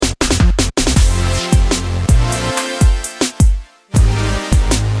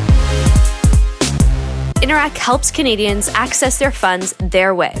Interac helps Canadians access their funds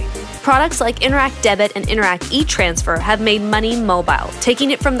their way. Products like Interac Debit and Interac eTransfer have made money mobile,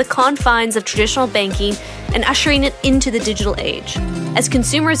 taking it from the confines of traditional banking and ushering it into the digital age. As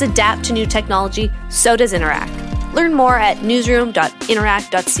consumers adapt to new technology, so does Interac. Learn more at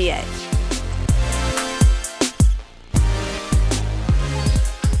newsroom.interac.ca.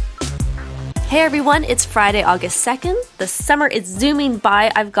 Hey everyone, it's Friday, August 2nd. The summer is zooming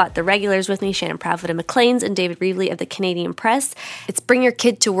by. I've got the regulars with me, Shannon Proudfoot of Maclean's and David Reevely of the Canadian Press. It's Bring Your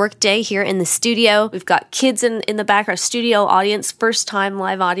Kid to Work Day here in the studio. We've got kids in the back, our studio audience, first time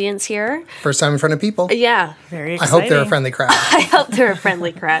live audience here. First time in front of people. Yeah. Very exciting. I hope they're a friendly crowd. I hope they're a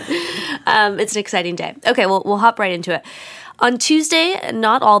friendly crowd. It's an exciting day. Okay, well, we'll hop right into it. On Tuesday,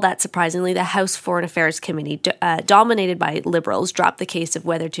 not all that surprisingly, the House Foreign Affairs Committee, dominated by Liberals, dropped the case of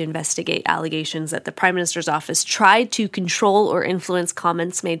whether to investigate allegations that the Prime Minister's office tried to control or influence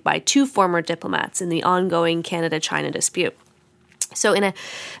comments made by two former diplomats in the ongoing Canada-China dispute. So to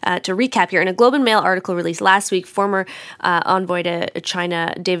recap here, in a Globe and Mail article released last week, former envoy to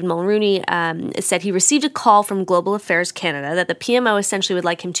China, David Mulroney, said he received a call from Global Affairs Canada that the PMO essentially would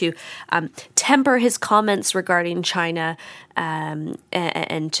like him to temper his comments regarding China and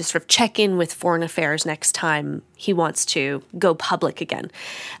to sort of check in with Foreign Affairs next time he wants to go public again.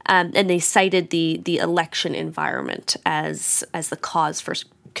 And they cited the election environment as the cause for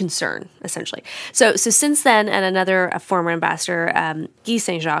concern, essentially. So since then, and another former ambassador, Guy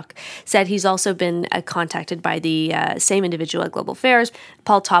Saint-Jacques, said he's also been contacted by the same individual at Global Affairs,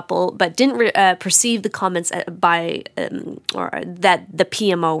 Paul Topol, but didn't perceive the comments or that the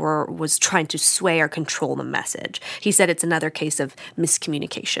PMO was trying to sway or control the message. He said it's another case of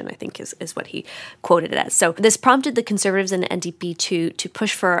miscommunication, I think is what he quoted it as. So this prompted the Conservatives and the NDP to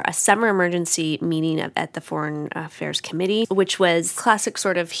push for a summer emergency meeting at the Foreign Affairs Committee, which was classic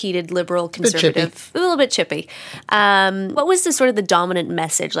sort of heated liberal conservative, a little bit chippy. What was the dominant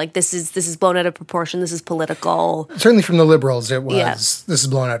message? Like this is blown out of proportion. This is political. Certainly from the Liberals, it was this is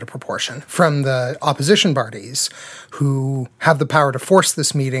blown out of proportion. From the opposition parties, who have the power to force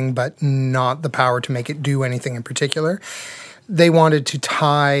this meeting, but not the power to make it do anything in particular. They wanted to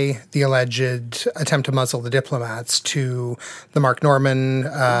tie the alleged attempt to muzzle the diplomats to the Mark Norman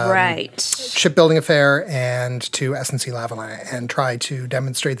shipbuilding affair and to SNC-Lavalin, and try to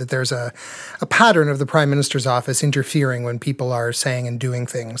demonstrate that there's a pattern of the Prime Minister's office interfering when people are saying and doing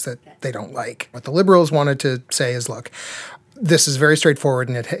things that they don't like. What the Liberals wanted to say is, look, this is very straightforward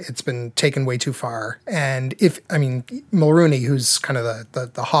and it's been taken way too far. And Mulroney, who's kind of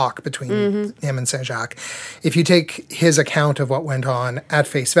the hawk between him and Saint-Jacques, if you take his account of what went on at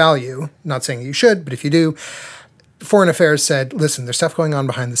face value, not saying you should, but if you do, Foreign Affairs said, listen, there's stuff going on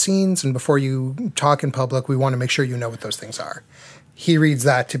behind the scenes, and before you talk in public, we want to make sure you know what those things are. He reads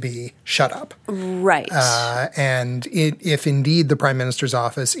that to be shut up. Right. And if indeed the Prime Minister's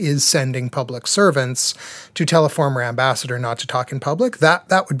office is sending public servants to tell a former ambassador not to talk in public,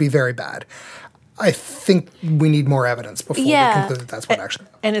 that would be very bad. I think we need more evidence before we conclude that that's what actually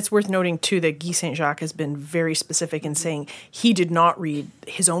happened. And it's worth noting, too, that Guy Saint-Jacques has been very specific in saying he did not read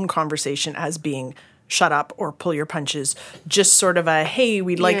his own conversation as being shut up or pull your punches, just sort of a, hey,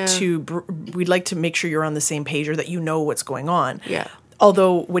 we'd like to make sure you're on the same page or that you know what's going on. Yeah.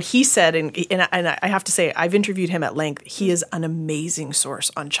 Although what he said, and I have to say, I've interviewed him at length, he is an amazing source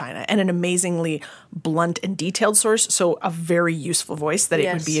on China and an amazingly blunt and detailed source, so a very useful voice that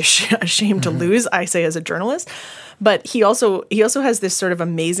it would be a shame to lose, I say as a journalist. But he also has this sort of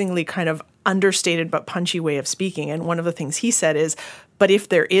amazingly kind of understated but punchy way of speaking. And one of the things he said is, but if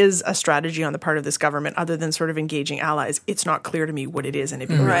there is a strategy on the part of this government other than sort of engaging allies, it's not clear to me what it is, and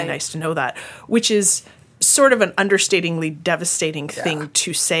it'd be really nice to know that, which is sort of an understatingly devastating thing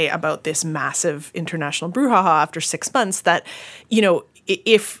to say about this massive international brouhaha after 6 months, that, you know,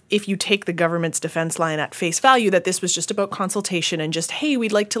 if you take the government's defense line at face value, that this was just about consultation and just, hey,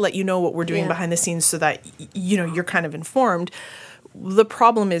 we'd like to let you know what we're doing behind the scenes so that, you know, you're kind of informed. The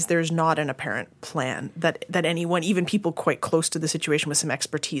problem is there's not an apparent plan that anyone, even people quite close to the situation with some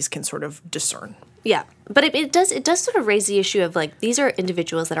expertise, can sort of discern. Yeah, but it does sort of raise the issue of, like, these are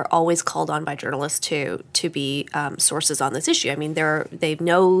individuals that are always called on by journalists to be sources on this issue. I mean, they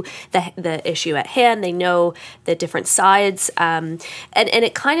know the issue at hand. They know the different sides, and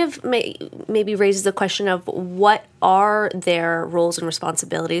it kind of maybe raises the question of what are their roles and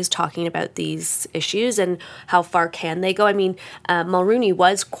responsibilities talking about these issues, and how far can they go? I mean, Mulroney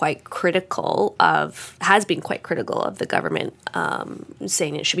has been quite critical of the government,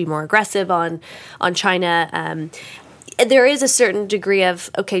 saying it should be more aggressive on China. There is a certain degree of,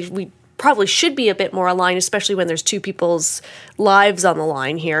 okay, we probably should be a bit more aligned, especially when there's two people's lives on the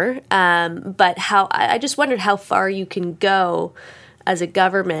line here. But I just wondered how far you can go as a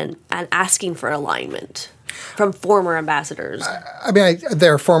government and asking for alignment from former ambassadors. I mean,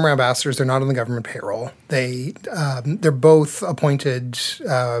 they're former ambassadors. They're not on the government payroll. They're both appointed.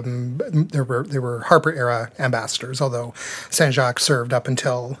 They were Harper era ambassadors, although Saint-Jacques served up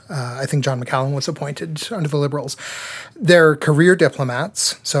until I think John McCallum was appointed under the Liberals. They're career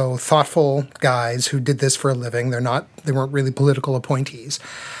diplomats, so thoughtful guys who did this for a living. They weren't really political appointees.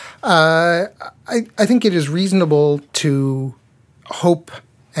 I think it is reasonable to hope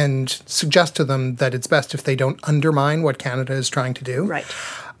and suggest to them that it's best if they don't undermine what Canada is trying to do. Right.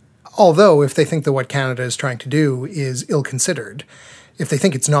 Although, if they think that what Canada is trying to do is ill-considered, if they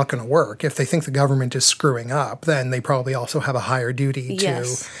think it's not going to work, if they think the government is screwing up, then they probably also have a higher duty to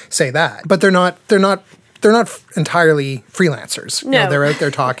say that. But they're not entirely freelancers. No. They're out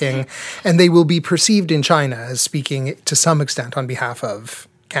there talking, and they will be perceived in China as speaking to some extent on behalf of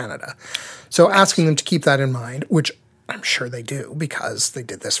Canada. So asking them to keep that in mind, which I'm sure they do because they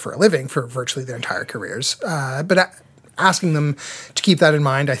did this for a living for virtually their entire careers. But asking them to keep that in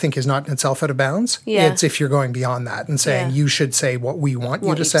mind, I think, is not in itself out of bounds. Yeah. It's if you're going beyond that and saying you should say what we want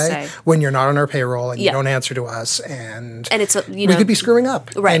you to say say when you're not on our payroll and you don't answer to us, and it's we could be screwing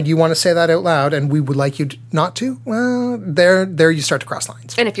up. Right. And you want to say that out loud, and we would like you not to. Well, there you start to cross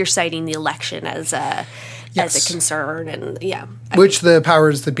lines. And if you're citing the election as a concern, and which the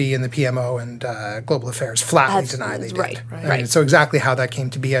powers that be in the PMO and Global Affairs flatly deny they did. Right. I mean, so exactly how that came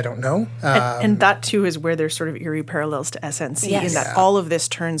to be, I don't know. And that too is where there's sort of eerie parallels to SNC in that all of this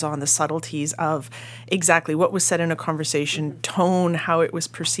turns on the subtleties of exactly what was said in a conversation, tone, how it was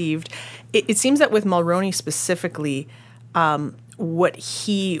perceived. It seems that with Mulroney specifically, the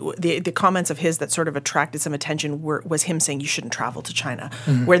comments of his that sort of attracted some attention was him saying you shouldn't travel to China,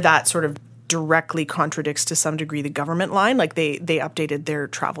 where that sort of directly contradicts to some degree the government line. Like they updated their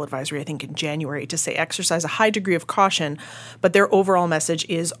travel advisory, I think, in January to say exercise a high degree of caution, but their overall message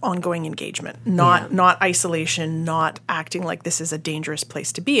is ongoing engagement, not isolation, not acting like this is a dangerous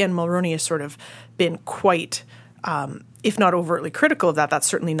place to be. And Mulroney has sort of been quite, if not overtly critical of that, that's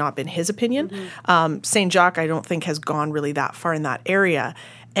certainly not been his opinion. Saint-Jacques, I don't think, has gone really that far in that area.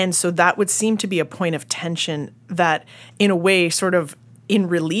 And so that would seem to be a point of tension that, in a way, sort of in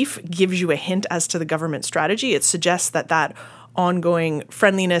relief, gives you a hint as to the government strategy. It suggests that ongoing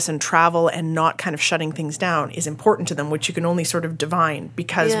friendliness and travel and not kind of shutting things down is important to them, which you can only sort of divine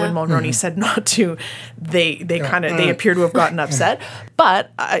because when Mulroney said not to, they appear to have gotten upset.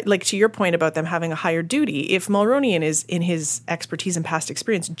 But like to your point about them having a higher duty, if Mulroney in his expertise and past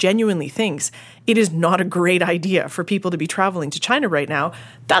experience genuinely thinks it is not a great idea for people to be traveling to China right now,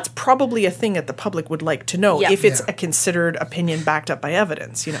 that's probably a thing that the public would like to know if it's a considered opinion backed up by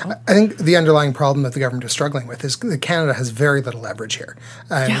evidence. You know, I think the underlying problem that the government is struggling with is that Canada has very little leverage here.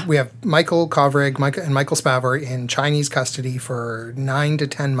 We have Michael Kovrig and Michael Spavor in Chinese custody for 9 to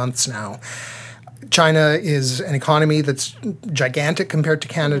 10 months now. China is an economy that's gigantic compared to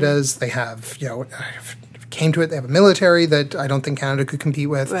Canada's. They have, came to it, they have a military that I don't think Canada could compete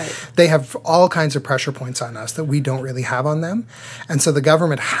with. Right. They have all kinds of pressure points on us that we don't really have on them. And so the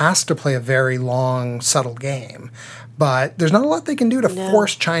government has to play a very long, subtle game. But there's not a lot they can do to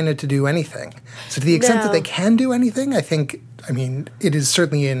force China to do anything. So to the extent that they can do anything, it is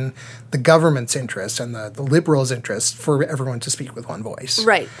certainly in the government's interest and the Liberals' interest for everyone to speak with one voice.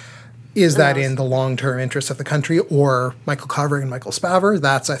 Right. Is that in the long-term interest of the country or Michael Kovrig and Michael Spavor?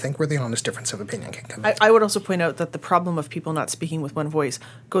 That's, I think, where the honest difference of opinion can come in. I would also point out that the problem of people not speaking with one voice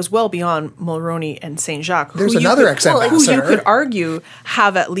goes well beyond Mulroney and Saint-Jacques. There's another ex-ambassador. Who you could argue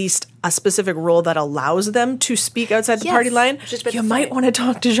have at least a specific role that allows them to speak outside the party line. You might want to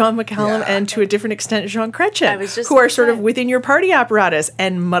talk to Jean McCallum and to a different extent Jean Chrétien, who are sort of within your party apparatus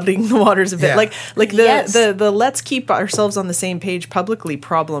and muddying the waters a bit. The let's keep ourselves on the same page publicly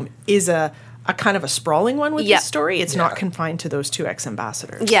problem is a kind of a sprawling one with this story. It's not confined to those two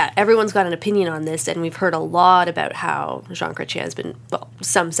ex-ambassadors. Yeah, everyone's got an opinion on this, and we've heard a lot about how Jean Chrétien has been,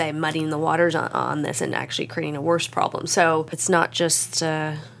 some say, muddying the waters on this and actually creating a worse problem. So it's not just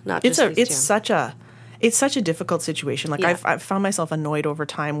it's such a difficult situation. Like I've found myself annoyed over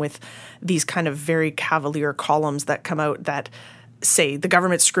time with these kind of very cavalier columns that come out that say the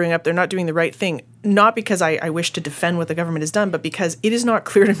government's screwing up, they're not doing the right thing, not because I wish to defend what the government has done, but because it is not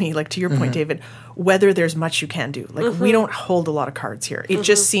clear to me, like to your point, David, whether there's much you can do. Like we don't hold a lot of cards here. It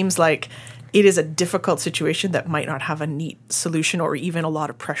just seems like it is a difficult situation that might not have a neat solution or even a lot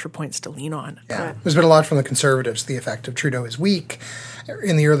of pressure points to lean on. Yeah. There's been a lot from the Conservatives to the effect of Trudeau is weak.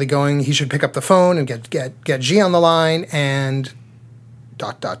 In the early going, he should pick up the phone and get Xi on the line and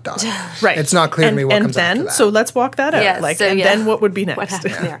Right. It's not clear to me what comes after that. So let's walk that out. Yes, Then what would be next? What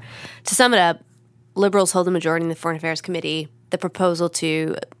happened there? To sum it up, Liberals hold the majority in the Foreign Affairs Committee. The proposal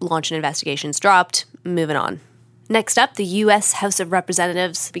to launch an investigation is dropped. Moving on. Next up, the U.S. House of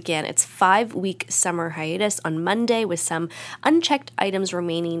Representatives began its 5-week summer hiatus on Monday with some unchecked items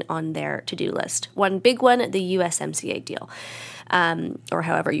remaining on their to-do list. One big one, the USMCA deal, or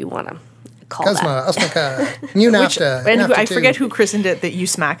however you want to call Cosma, Osmaka, New NAFTA. I forget who christened it the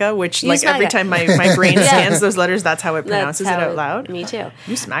USMACA, which like every time my brain scans those letters, that's how it pronounces it out loud. Me too.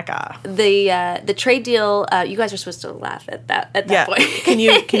 USMACA. The trade deal. You guys are supposed to laugh at that point. Can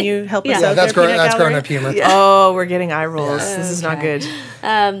you help us out? That's grown up humor. Yeah. Oh, we're getting eye rolls. This is not good.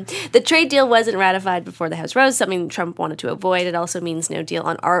 The trade deal wasn't ratified before the House rose, something Trump wanted to avoid. It also means no deal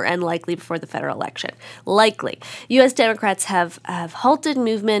on our end likely before the federal election. Likely. U.S. Democrats have halted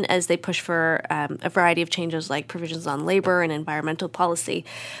movement as they push for a variety of changes like provisions on labor and environmental policy.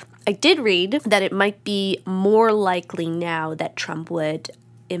 I did read that it might be more likely now that Trump would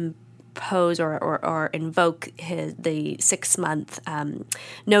impose or invoke the 6-month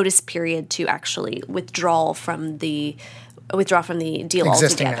notice period to actually withdraw from the deal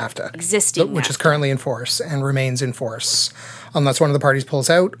existing altogether. NAFTA. Which is currently in force and remains in force unless one of the parties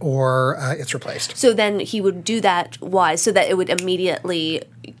pulls out or it's replaced. So then he would do that. Why? So that it would immediately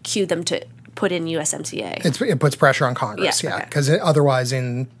cue them to put in USMCA. It puts pressure on Congress, because otherwise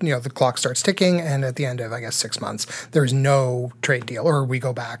the clock starts ticking, and at the end of, 6 months, there's no trade deal, or we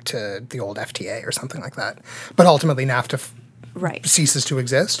go back to the old FTA or something like that. But ultimately, NAFTA ceases to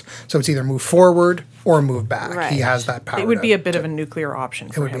exist, so it's either move forward or move back. Right. He has that power. It would be a bit of a nuclear option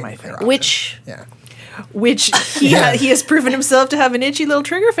for him, I think. Which he has proven himself to have an itchy little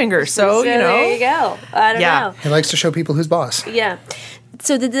trigger finger. So there you go. I don't know. He likes to show people who's boss. Yeah.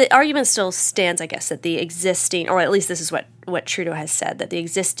 So the argument still stands, I guess, that the existing, or at least this is what Trudeau has said, that the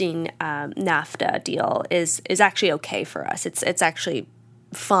existing NAFTA deal is actually okay for us. It's actually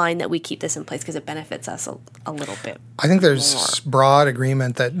fine that we keep this in place because it benefits us a little bit. I think there's broad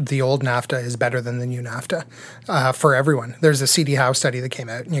agreement that the old NAFTA is better than the new NAFTA for everyone. There's a CD Howe study that came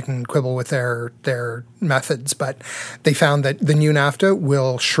out, and you can quibble with their methods, but they found that the new NAFTA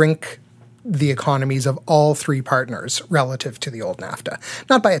will shrink the economies of all three partners relative to the old NAFTA.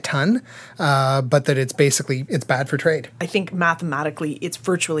 Not by a ton, but that it's bad for trade. I think mathematically it's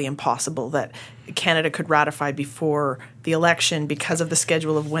virtually impossible that Canada could ratify before the election because of the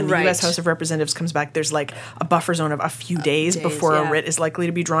schedule of when the U.S. House of Representatives comes back. There's like a buffer zone of a few days before a writ is likely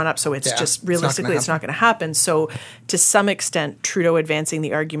to be drawn up. So it's just realistically it's not going to happen. So to some extent, Trudeau advancing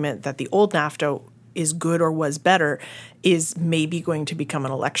the argument that the old NAFTA is good or was better is maybe going to become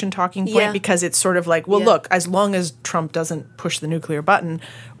an election talking point because it's sort of like, look, as long as Trump doesn't push the nuclear button,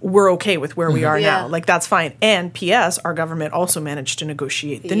 we're okay with where we are now. Like, that's fine. And P.S., our government also managed to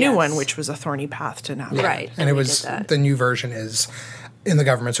negotiate the new one, which was a thorny path to NAFTA. Right. And it was, the new version is, in the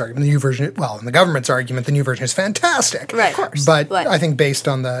government's argument, the new version is fantastic. Right. Of course. But I think based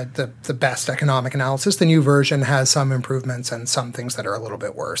on the best economic analysis, the new version has some improvements and some things that are a little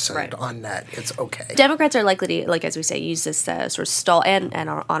bit worse. And on net, it's okay. Democrats are likely to, like, as we say, use this sort of stall, and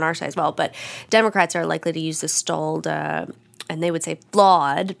on our side as well, but Democrats are likely to use this stalled and they would say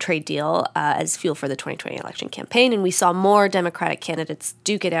flawed trade deal as fuel for the 2020 election campaign. And we saw more Democratic candidates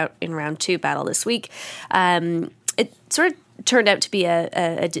duke it out in round 2 battle this week. It sort of turned out to be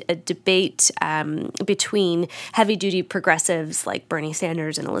a debate between heavy-duty progressives like Bernie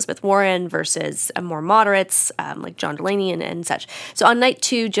Sanders and Elizabeth Warren versus more moderates like John Delaney and such. So on night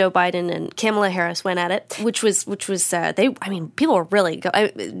 2, Joe Biden and Kamala Harris went at it, which was people were really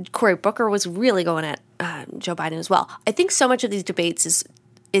Cory Booker was really going at Joe Biden as well. I think so much of these debates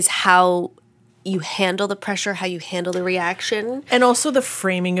is how you handle the pressure, how you handle the reaction. And also the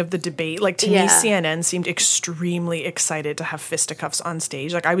framing of the debate. Like, to me, CNN seemed extremely excited to have fisticuffs on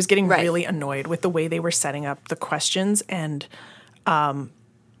stage. Like, I was getting really annoyed with the way they were setting up the questions. And,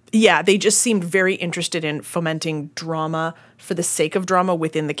 they just seemed very interested in fomenting drama for the sake of drama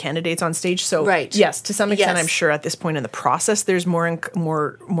within the candidates on stage. So, yes, to some extent, I'm sure at this point in the process, there's more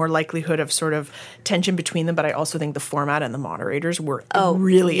likelihood of sort of tension between them. But I also think the format and the moderators were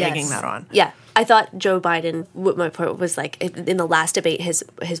really egging that on. Yeah. I thought Joe Biden, what my point was, like, in the last debate, his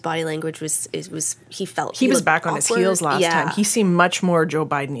body language was he felt he was back on his heels last time. He seemed much more Joe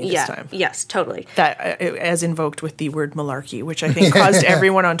Biden-y this time. Yes, totally. That as invoked with the word malarkey, which I think caused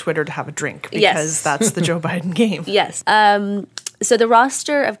everyone on Twitter to have a drink because that's the Joe Biden game. Yes. So the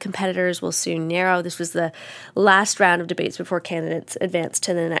roster of competitors will soon narrow. This was the last round of debates before candidates advance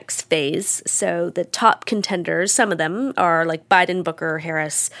to the next phase. So the top contenders, some of them are like Biden, Booker,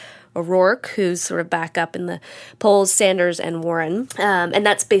 Harris, O'Rourke, who's sort of back up in the polls, Sanders and Warren. And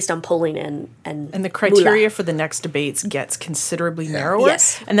that's based on polling and the criteria for the next debates gets considerably narrower.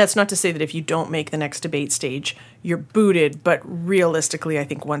 Yes. And that's not to say that if you don't make the next debate stage, you're booted. But realistically, I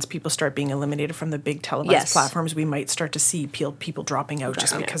think once people start being eliminated from the big televised platforms, we might start to see people dropping out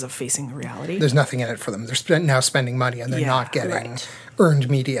just because of facing the reality. There's nothing in it for them. They're now spending money, and they're not getting earned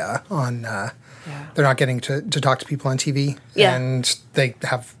media on... They're not getting to talk to people on TV, and they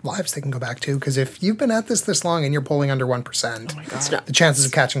have lives they can go back to. Because if you've been at this long and you're polling under 1%, the chances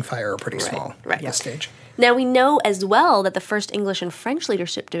of catching fire are pretty small at this stage. Now, we know as well that the first English and French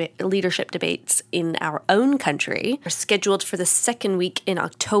leadership debates in our own country are scheduled for the second week in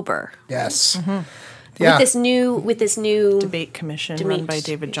October. Yes. Mm-hmm. Yeah. With this new debate commission run by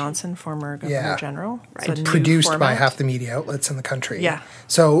David Johnson, former Governor General. Right. So produced by half the media outlets in the country. Yeah.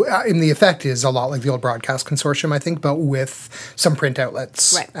 So the effect is a lot like the old Broadcast Consortium, I think, but with some print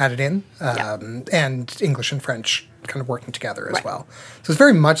outlets added in and English and French kind of working together as well. So it's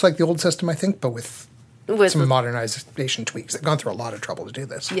very much like the old system, I think, but with some modernization tweaks. They've gone through a lot of trouble to do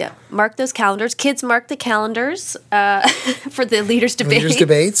this. Yeah. Mark those calendars. Kids, mark the calendars for the leaders' debates. Leaders'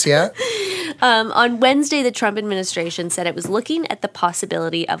 debates, yeah. On Wednesday, the Trump administration said it was looking at the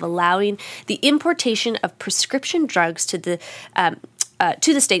possibility of allowing the importation of prescription drugs to the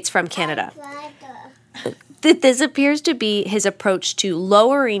states from Canada. This appears to be his approach to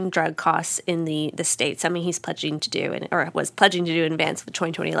lowering drug costs in the states. I mean, he's pledging to do, or was pledging to do in advance of the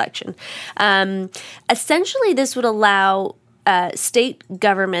 2020 election. Essentially, this would allow state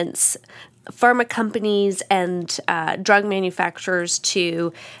governments, pharma companies, and drug manufacturers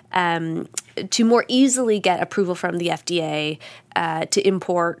to more easily get approval from the FDA to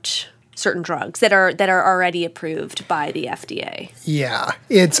import certain drugs that are already approved by the FDA. Yeah.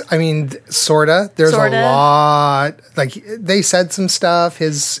 Sorta. There's a lot. Like, they said some stuff.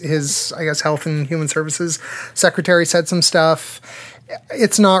 His I guess, Health and Human Services Secretary said some stuff.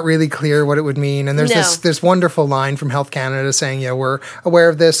 It's not really clear what it would mean. And there's this wonderful line from Health Canada saying, we're aware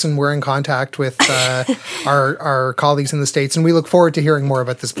of this and we're in contact with our colleagues in the States, and we look forward to hearing more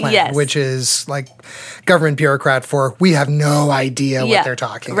about this plan, which is like government bureaucrat for we have no idea what they're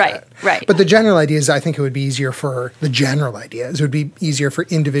talking about. Right. But the general idea is I think it would be easier for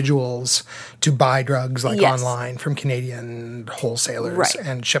individuals to buy drugs online from Canadian wholesalers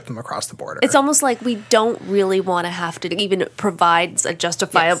and ship them across the border. It's almost like we don't really want to have to even provide a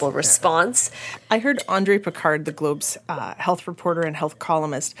justifiable response. I heard Andre Picard, the Globe's health reporter and health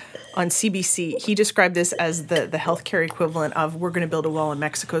columnist on CBC. He described this as the healthcare equivalent of we're going to build a wall and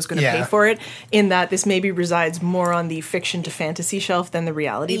Mexico's going to pay for it, in that this maybe resides more on the fiction to fantasy shelf than the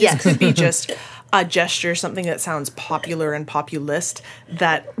reality. This could be just a gesture, something that sounds popular and populist,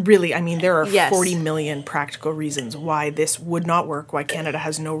 that really, there are 40 million practical reasons why this would not work, why Canada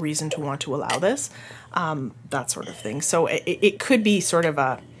has no reason to want to allow this, that sort of thing. So it could be sort of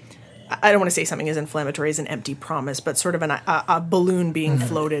I don't want to say something as inflammatory as an empty promise, but sort of a balloon being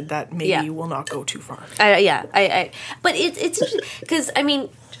floated that maybe will not go too far. But it's interesting because,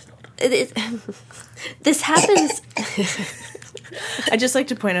 this happens... I'd just like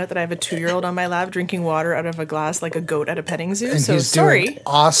to point out that I have a 2-year-old on my lap drinking water out of a glass like a goat at a petting zoo. And he's doing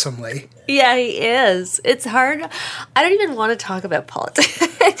awesomely. Yeah, he is. It's hard. I don't even want to talk about politics.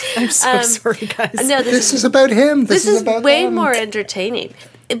 I'm so sorry, guys. No, this is about him. This is about way them. more entertaining.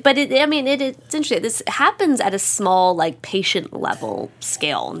 But it's interesting. This happens at a small, patient level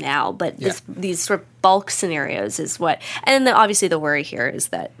scale now. But these sort of bulk scenarios is what, and then obviously the worry here is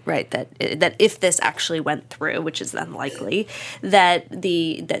that that if this actually went through, which is unlikely, that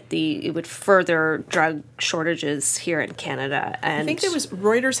it would further drug shortages here in Canada. And I think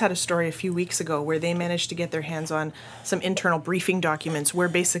Reuters had a story a few weeks ago where they managed to get their hands on some internal briefing documents where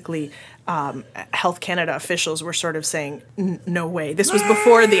basically Health Canada officials were sort of saying, no way. This was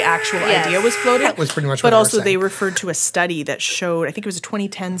before the actual idea was floated. That was pretty much what But also they they referred to a study that showed, I think it was a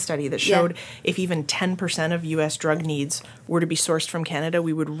 2010 study that showed if even 10% of U.S. drug needs were to be sourced from Canada,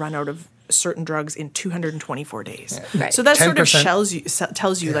 we would run out of certain drugs in 224 days. Yeah. Right. So that sort of tells you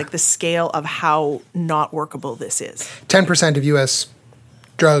the scale of how not workable this is. 10% of U.S.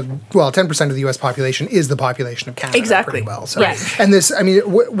 10% of the U.S. population is the population of Canada. Exactly. Pretty well. So, and this,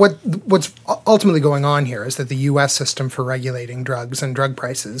 what's ultimately going on here is that the U.S. system for regulating drugs and drug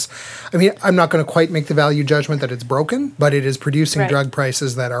prices, I'm not going to quite make the value judgment that it's broken, but it is producing drug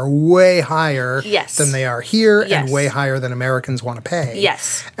prices that are way higher than they are here and way higher than Americans want to pay.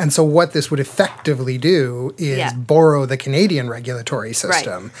 Yes. And so what this would effectively do is borrow the Canadian regulatory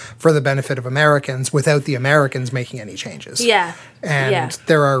system for the benefit of Americans without the Americans making any changes. Yeah. And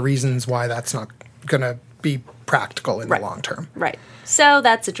there are reasons why that's not going to be practical in the long term. Right. So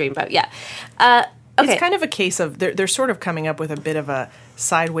that's a dream boat. Yeah. Okay. It's kind of a case of they're sort of coming up with a bit of a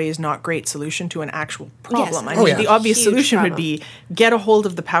sideways, not great solution to an actual problem. Yes. I mean, the obvious Huge solution problem. would be get a hold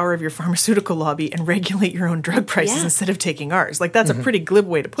of the power of your pharmaceutical lobby and regulate your own drug prices instead of taking ours. Like, that's a pretty glib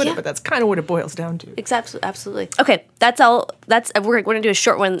way to put it, but that's kind of what it boils down to. Exactly. Absolutely. Okay, that's all. We're going to do a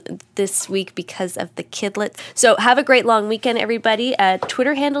short one this week because of the kidlets. So have a great long weekend, everybody.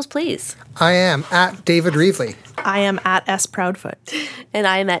 Twitter handles, please. I am at David Reevely. I am at S. Proudfoot. And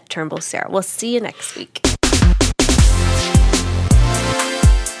I am at Turnbull Sarah. We'll see you next week.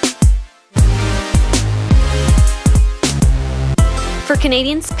 For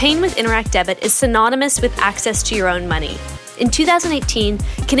Canadians, paying with Interac Debit is synonymous with access to your own money. In 2018,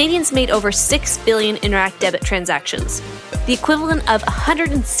 Canadians made over 6 billion Interac Debit transactions, the equivalent of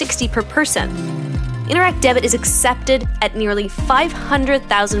 160 per person. Interac Debit is accepted at nearly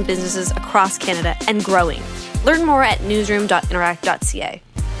 500,000 businesses across Canada and growing. Learn more at newsroom.interac.ca.